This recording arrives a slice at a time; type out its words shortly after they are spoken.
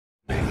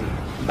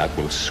that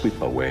will sweep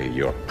away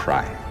your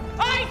pride.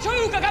 I too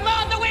can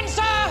command the wind,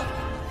 sir!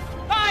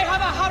 I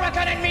have a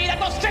hurricane in me that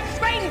will strip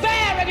Spain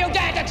bare if you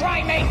dare to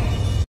try me!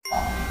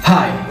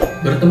 Hai,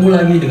 bertemu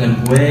lagi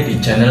dengan gue di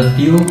channel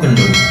Tio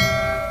Kendo,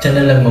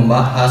 channel yang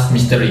membahas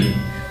misteri,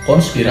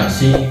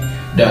 konspirasi,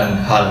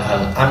 dan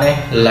hal-hal aneh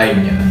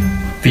lainnya.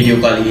 Video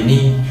kali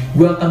ini,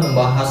 gue akan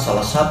membahas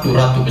salah satu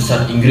ratu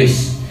besar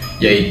Inggris,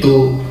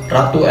 yaitu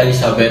Ratu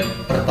Elizabeth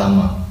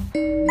pertama.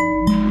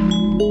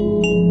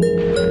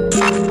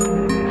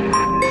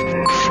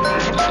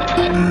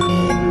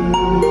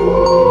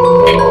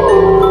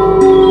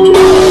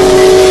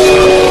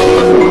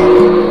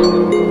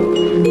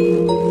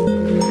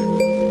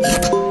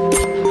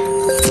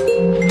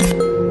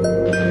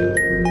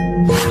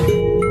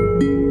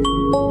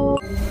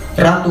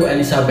 Ratu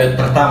Elizabeth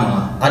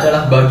pertama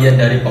adalah bagian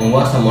dari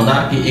penguasa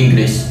monarki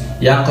Inggris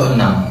yang ke-6,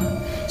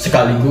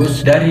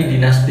 sekaligus dari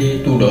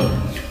dinasti Tudor.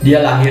 Dia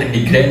lahir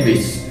di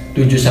Greenwich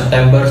 7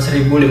 September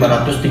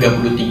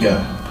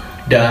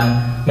 1533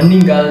 dan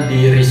meninggal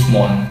di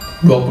Richmond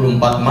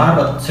 24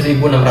 Maret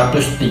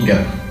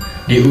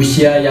 1603 di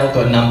usia yang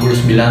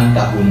ke-69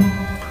 tahun.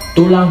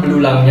 Tulang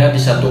belulangnya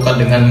disatukan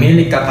dengan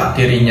milik kakak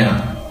tirinya,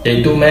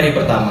 yaitu Mary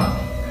pertama,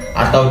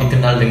 atau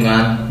dikenal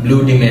dengan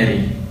Bloody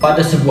Mary,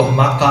 pada sebuah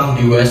makam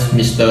di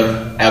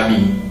Westminster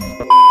Abbey.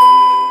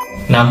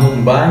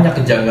 Namun banyak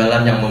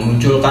kejanggalan yang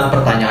memunculkan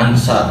pertanyaan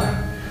besar.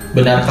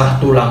 Benarkah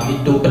tulang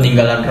itu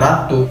peninggalan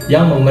ratu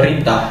yang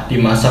memerintah di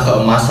masa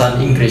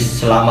keemasan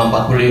Inggris selama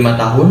 45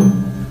 tahun?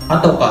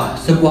 Ataukah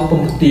sebuah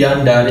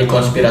pembuktian dari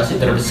konspirasi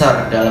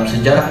terbesar dalam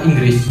sejarah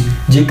Inggris?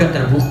 Jika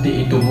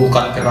terbukti itu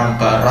bukan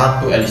kerangka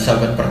Ratu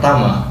Elizabeth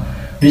pertama,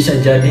 bisa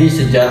jadi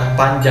sejarah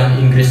panjang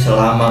Inggris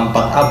selama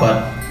 4 abad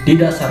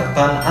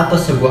didasarkan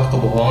atas sebuah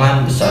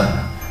kebohongan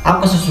besar.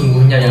 Apa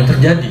sesungguhnya yang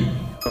terjadi?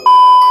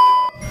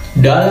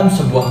 Dalam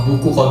sebuah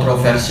buku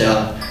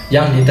kontroversial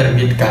yang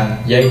diterbitkan,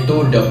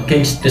 yaitu The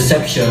King's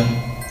Deception,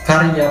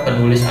 karya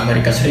penulis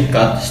Amerika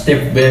Serikat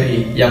Steve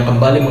Berry yang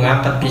kembali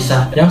mengangkat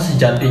kisah yang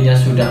sejatinya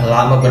sudah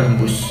lama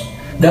berhembus.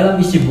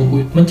 Dalam isi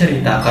buku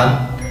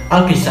menceritakan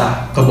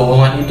alkisah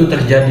kebohongan itu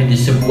terjadi di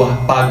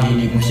sebuah pagi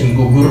di musim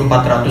gugur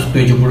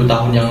 470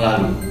 tahun yang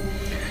lalu,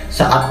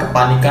 saat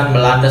kepanikan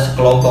melanda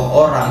sekelompok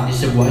orang di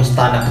sebuah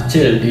istana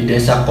kecil di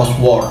desa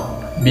Cosworth,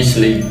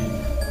 Bisley,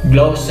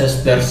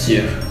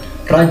 Gloucestershire.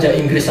 Raja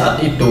Inggris saat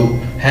itu,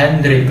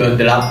 Henry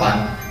ke-8,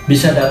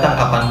 bisa datang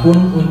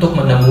kapanpun untuk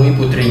menemui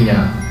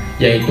putrinya,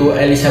 yaitu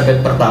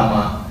Elizabeth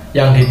pertama,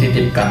 yang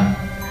dititipkan.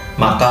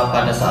 Maka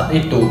pada saat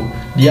itu,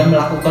 dia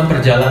melakukan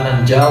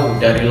perjalanan jauh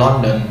dari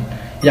London,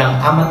 yang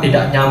amat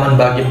tidak nyaman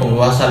bagi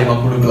penguasa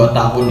 52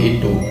 tahun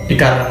itu,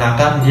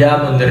 dikarenakan dia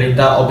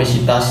menderita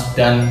obesitas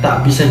dan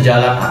tak bisa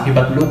jalan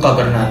akibat luka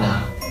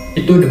bernanah.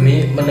 Itu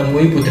demi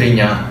menemui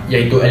putrinya,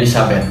 yaitu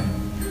Elizabeth.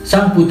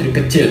 Sang putri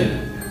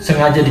kecil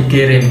sengaja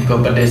dikirim ke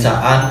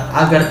pedesaan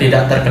agar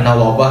tidak terkena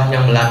wabah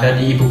yang melanda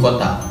di ibu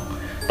kota.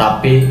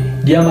 Tapi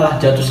dia malah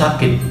jatuh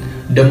sakit,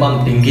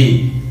 demam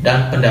tinggi,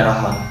 dan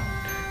pendarahan.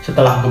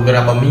 Setelah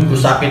beberapa minggu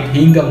sakit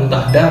hingga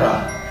muntah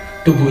darah,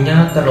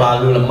 tubuhnya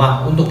terlalu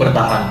lemah untuk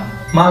bertahan.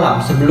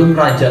 Malam sebelum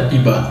raja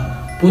tiba,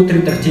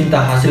 putri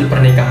tercinta hasil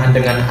pernikahan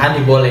dengan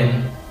Anne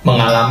Boleyn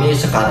mengalami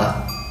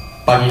sekarat.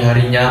 Pagi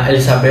harinya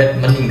Elizabeth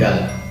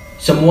meninggal.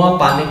 Semua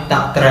panik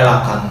tak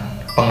terelakkan.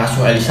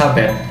 Pengasuh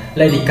Elizabeth,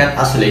 Lady Kate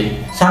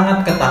Ashley,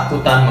 sangat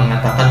ketakutan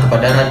mengatakan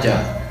kepada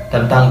raja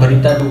tentang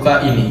berita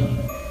duka ini.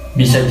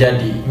 Bisa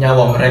jadi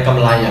nyawa mereka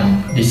melayang,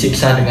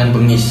 disiksa dengan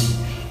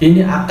bengis.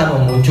 Ini akan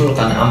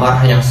memunculkan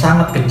amarah yang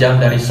sangat kejam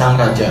dari sang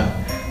raja,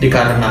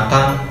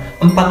 dikarenakan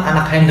 4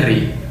 anak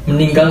Henry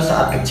meninggal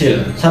saat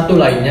kecil. Satu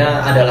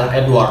lainnya adalah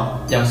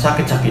Edward yang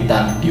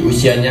sakit-sakitan di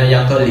usianya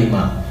yang ke-5,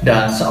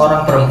 dan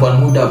seorang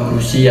perempuan muda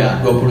berusia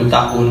 20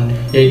 tahun,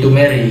 yaitu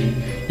Mary,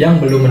 yang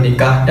belum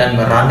menikah dan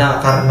merana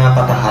karena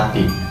patah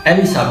hati.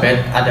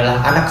 Elizabeth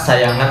adalah anak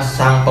sayangan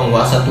sang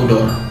penguasa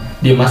Tudor.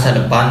 Di masa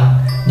depan,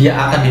 dia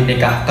akan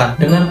dinikahkan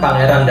dengan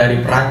pangeran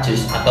dari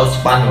Prancis atau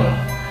Spanyol,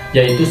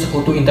 yaitu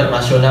sekutu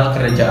internasional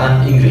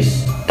kerajaan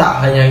Inggris.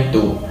 Tak hanya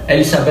itu,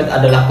 Elizabeth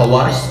adalah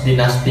pewaris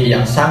dinasti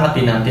yang sangat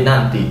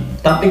dinanti-nanti.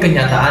 Tapi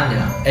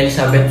kenyataannya,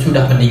 Elizabeth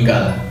sudah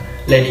meninggal.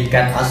 Lady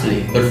Kate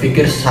Ashley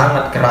berpikir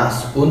sangat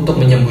keras untuk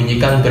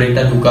menyembunyikan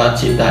berita duka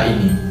cita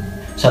ini.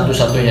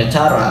 Satu-satunya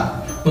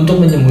cara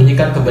untuk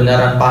menyembunyikan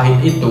kebenaran pahit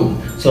itu,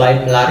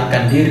 selain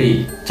melarikan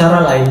diri,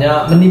 cara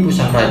lainnya menipu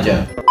sang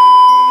raja.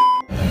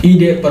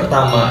 Ide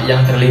pertama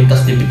yang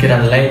terlintas di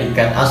pikiran Lady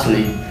Kate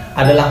Ashley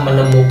adalah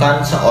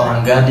menemukan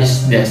seorang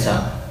gadis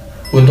desa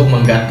untuk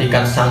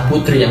menggantikan sang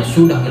putri yang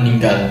sudah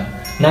meninggal.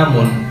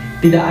 Namun,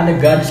 tidak ada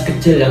gadis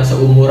kecil yang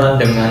seumuran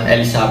dengan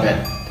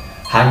Elizabeth.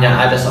 Hanya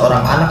ada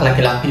seorang anak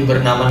laki-laki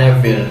bernama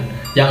Neville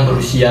yang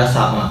berusia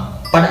sama.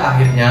 Pada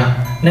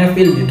akhirnya,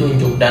 Neville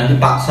ditunjuk dan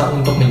dipaksa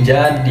untuk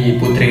menjadi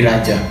putri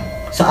raja.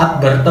 Saat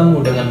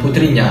bertemu dengan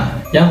putrinya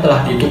yang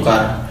telah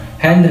ditukar,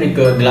 Henry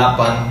ke-8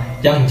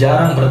 yang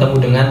jarang bertemu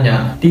dengannya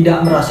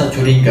tidak merasa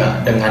curiga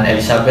dengan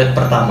Elizabeth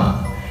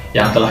pertama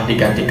yang telah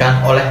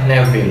digantikan oleh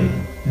Neville.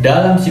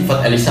 Dalam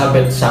sifat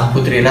Elizabeth sang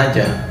putri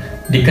raja,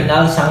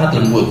 dikenal sangat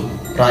lembut,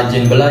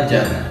 rajin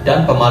belajar,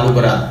 dan pemalu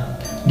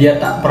berat. Dia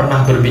tak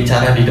pernah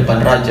berbicara di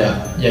depan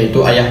raja,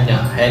 yaitu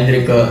ayahnya,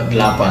 Henry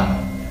ke-8.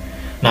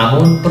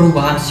 Namun,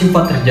 perubahan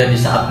sifat terjadi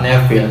saat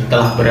Neville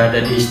telah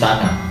berada di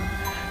istana.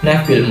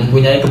 Neville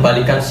mempunyai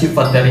kebalikan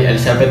sifat dari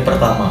Elizabeth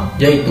pertama,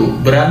 yaitu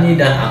berani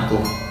dan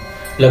angkuh.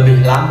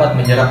 Lebih lambat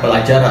menyerap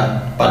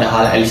pelajaran,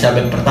 padahal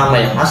Elizabeth pertama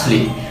yang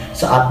asli,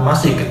 saat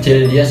masih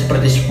kecil dia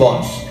seperti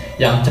spons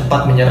yang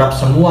cepat menyerap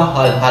semua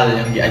hal-hal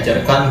yang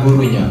diajarkan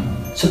gurunya.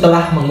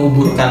 Setelah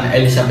menguburkan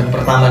Elizabeth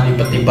pertama di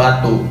peti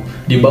batu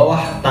di bawah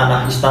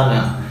tanah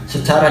istana,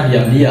 secara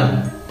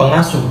diam-diam,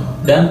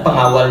 pengasuh dan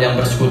pengawal yang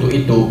bersekutu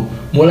itu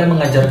mulai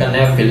mengajarkan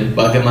Neville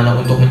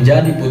bagaimana untuk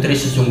menjadi putri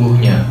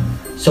sesungguhnya.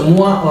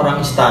 Semua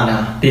orang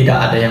istana tidak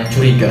ada yang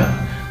curiga,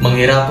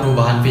 mengira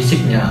perubahan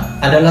fisiknya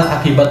adalah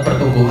akibat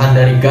pertumbuhan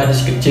dari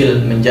gadis kecil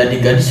menjadi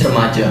gadis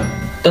remaja.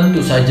 Tentu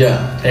saja,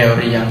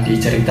 teori yang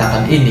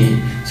diceritakan ini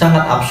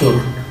sangat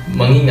absurd,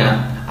 mengingat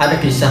ada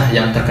kisah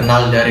yang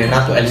terkenal dari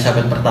Ratu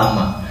Elizabeth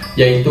pertama,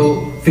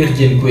 yaitu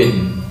Virgin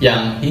Queen,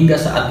 yang hingga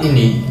saat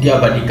ini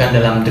diabadikan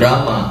dalam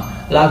drama,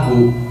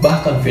 lagu,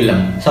 bahkan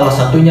film. Salah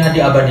satunya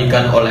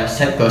diabadikan oleh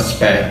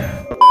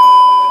Shakespeare.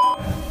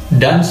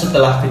 Dan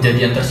setelah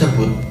kejadian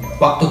tersebut,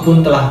 waktu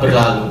pun telah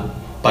berlalu.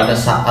 Pada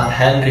saat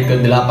Henry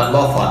ke-8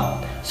 wafat,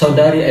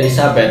 saudari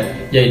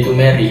Elizabeth, yaitu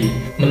Mary,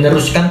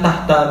 meneruskan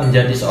tahta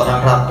menjadi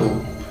seorang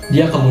ratu.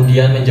 Dia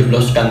kemudian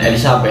menjebloskan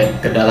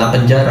Elizabeth ke dalam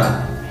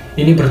penjara.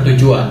 Ini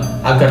bertujuan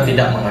agar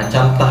tidak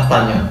mengancam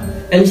tahtanya.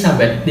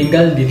 Elizabeth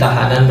tinggal di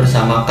tahanan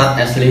bersama Kat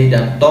Ashley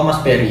dan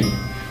Thomas Perry,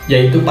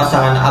 yaitu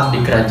pasangan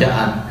abdi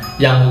kerajaan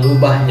yang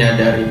mengubahnya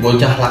dari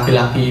bocah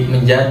laki-laki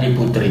menjadi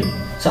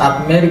putri.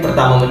 Saat Mary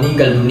pertama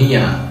meninggal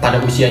dunia pada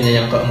usianya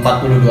yang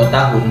ke-42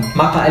 tahun,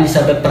 maka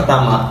Elizabeth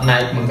pertama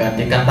naik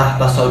menggantikan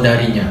tahta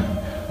saudarinya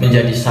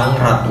menjadi sang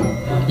ratu.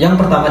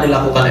 Yang pertama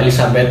dilakukan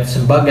Elizabeth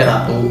sebagai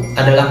ratu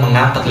adalah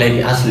mengangkat Lady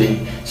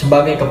Ashley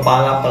sebagai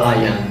kepala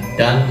pelayan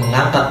dan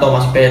mengangkat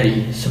Thomas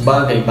Perry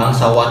sebagai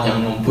bangsawan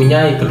yang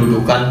mempunyai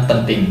kedudukan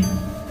penting.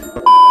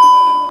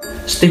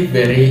 Steve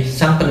Berry,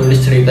 sang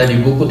penulis cerita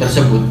di buku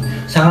tersebut,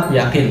 sangat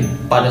yakin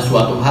pada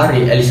suatu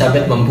hari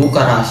Elizabeth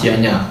membuka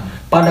rahasianya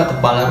pada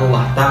kepala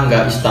rumah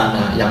tangga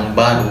istana yang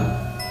baru,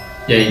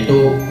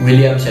 yaitu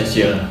William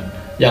Cecil,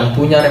 yang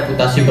punya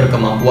reputasi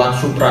berkemampuan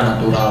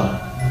supranatural.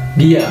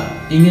 Dia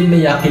ingin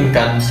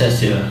meyakinkan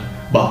Cecil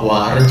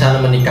bahwa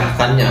rencana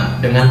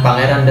menikahkannya dengan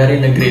pangeran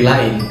dari negeri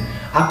lain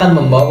akan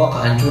membawa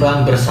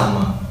kehancuran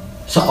bersama.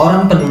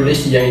 Seorang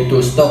penulis yaitu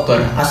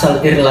Stoker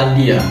asal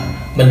Irlandia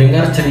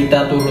mendengar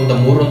cerita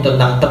turun-temurun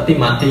tentang peti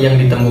mati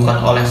yang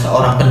ditemukan oleh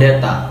seorang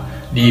pendeta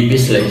di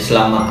Bisley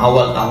selama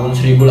awal tahun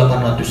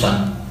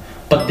 1800-an.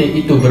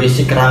 Peti itu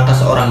berisi kerangka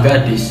seorang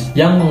gadis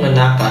yang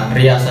mengenakan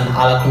riasan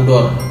ala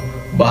Tudor,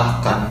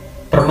 bahkan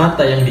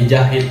permata yang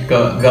dijahit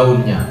ke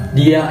gaunnya.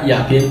 Dia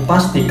yakin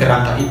pasti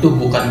kerangka itu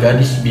bukan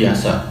gadis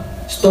biasa.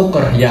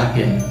 Stoker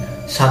yakin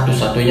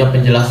satu-satunya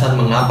penjelasan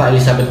mengapa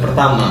Elizabeth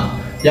pertama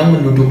yang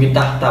menduduki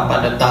tahta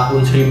pada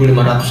tahun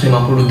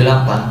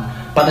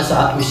 1558 pada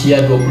saat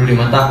usia 25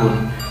 tahun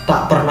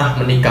tak pernah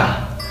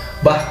menikah,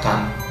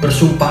 bahkan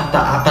bersumpah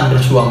tak akan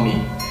bersuami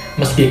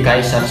meski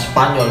Kaisar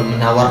Spanyol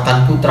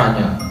menawarkan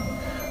putranya.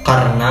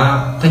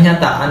 Karena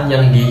kenyataan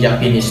yang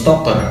diyakini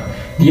Stoker,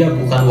 dia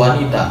bukan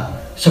wanita,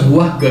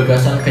 sebuah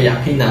gagasan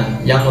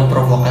keyakinan yang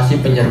memprovokasi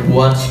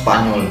penyerbuan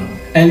Spanyol.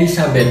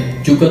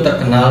 Elizabeth juga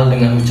terkenal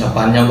dengan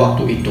ucapannya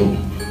waktu itu,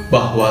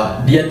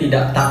 bahwa dia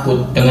tidak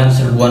takut dengan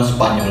serbuan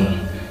Spanyol.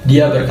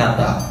 Dia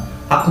berkata,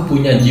 "Aku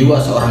punya jiwa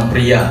seorang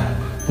pria,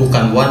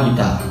 bukan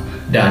wanita,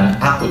 dan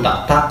aku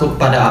tak takut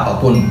pada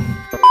apapun."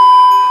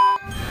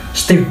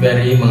 Steve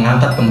Berry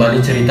mengangkat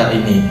kembali cerita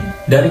ini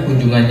dari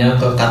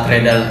kunjungannya ke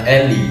Katedral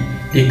Ely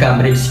di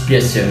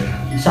Cambridgeshire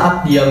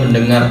saat dia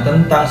mendengar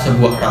tentang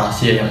sebuah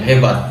rahasia yang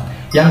hebat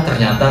yang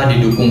ternyata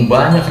didukung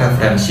banyak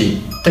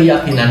referensi.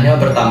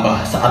 Keyakinannya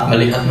bertambah saat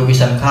melihat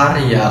lukisan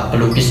karya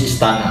pelukis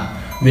istana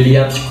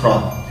William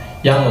Scott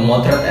yang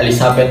memotret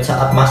Elizabeth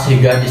saat masih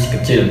gadis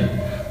kecil.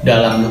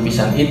 Dalam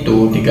lukisan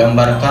itu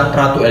digambarkan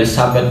Ratu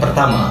Elizabeth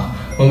pertama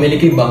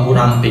memiliki bahu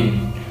ramping,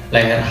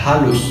 leher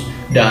halus,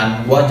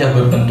 dan wajah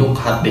berbentuk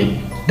hati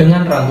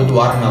dengan rambut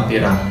warna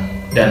pirang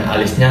dan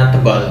alisnya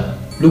tebal.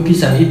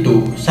 Lukisan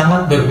itu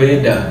sangat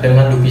berbeda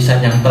dengan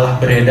lukisan yang telah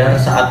beredar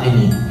saat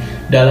ini.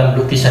 Dalam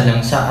lukisan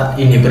yang saat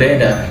ini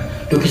beredar,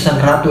 lukisan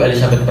Ratu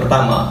Elizabeth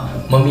pertama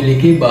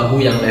memiliki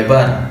bahu yang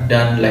lebar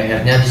dan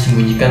lehernya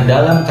disembunyikan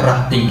dalam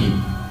kerah tinggi.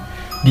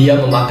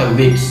 Dia memakai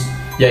wigs,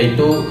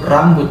 yaitu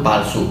rambut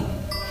palsu.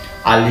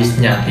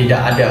 Alisnya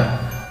tidak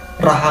ada,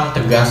 rahang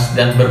tegas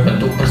dan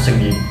berbentuk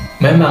persegi.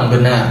 Memang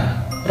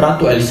benar,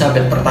 Ratu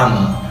Elizabeth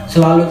pertama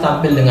selalu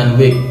tampil dengan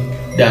wig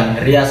dan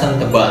riasan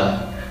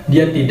tebal.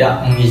 Dia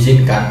tidak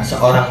mengizinkan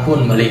seorang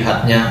pun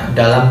melihatnya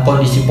dalam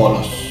kondisi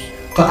polos.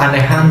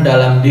 Keanehan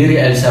dalam diri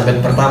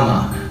Elizabeth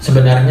pertama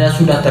sebenarnya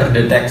sudah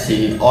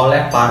terdeteksi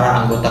oleh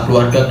para anggota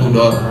keluarga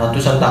Tudor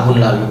ratusan tahun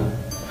lalu.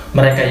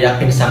 Mereka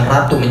yakin sang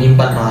ratu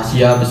menyimpan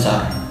rahasia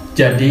besar.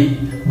 Jadi,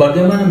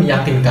 bagaimana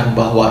meyakinkan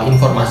bahwa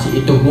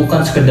informasi itu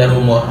bukan sekedar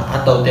rumor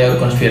atau teori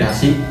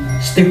konspirasi?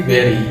 Steve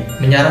Berry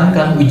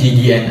menyarankan uji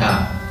DNA.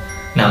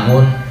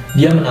 Namun,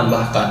 dia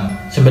menambahkan,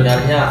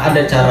 sebenarnya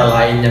ada cara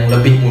lain yang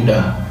lebih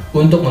mudah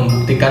untuk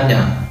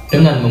membuktikannya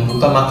dengan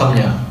membuka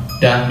makamnya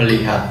dan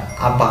melihat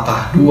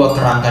apakah dua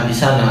kerangka di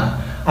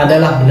sana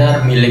adalah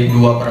benar milik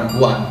dua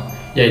perempuan,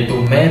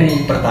 yaitu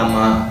Mary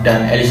pertama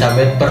dan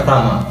Elizabeth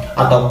pertama,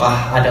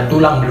 ataukah ada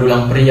tulang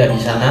belulang pria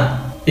di sana.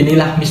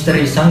 Inilah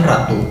misteri sang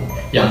ratu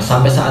yang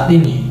sampai saat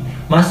ini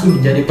masih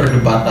menjadi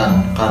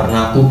perdebatan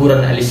karena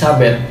kuburan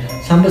Elizabeth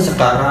sampai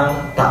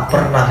sekarang tak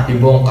pernah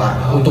dibongkar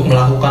untuk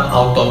melakukan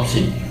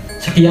autopsi.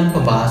 Sekian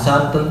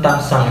pembahasan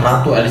tentang sang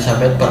ratu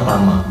Elizabeth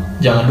pertama.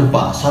 Jangan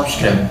lupa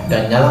subscribe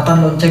dan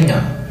nyalakan loncengnya,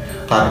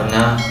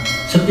 karena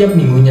setiap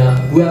minggunya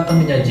gue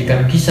akan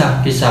menyajikan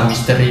kisah-kisah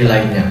misteri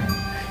lainnya.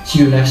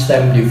 See you next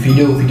time di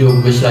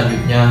video-video gue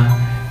selanjutnya,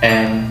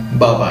 and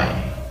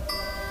bye-bye.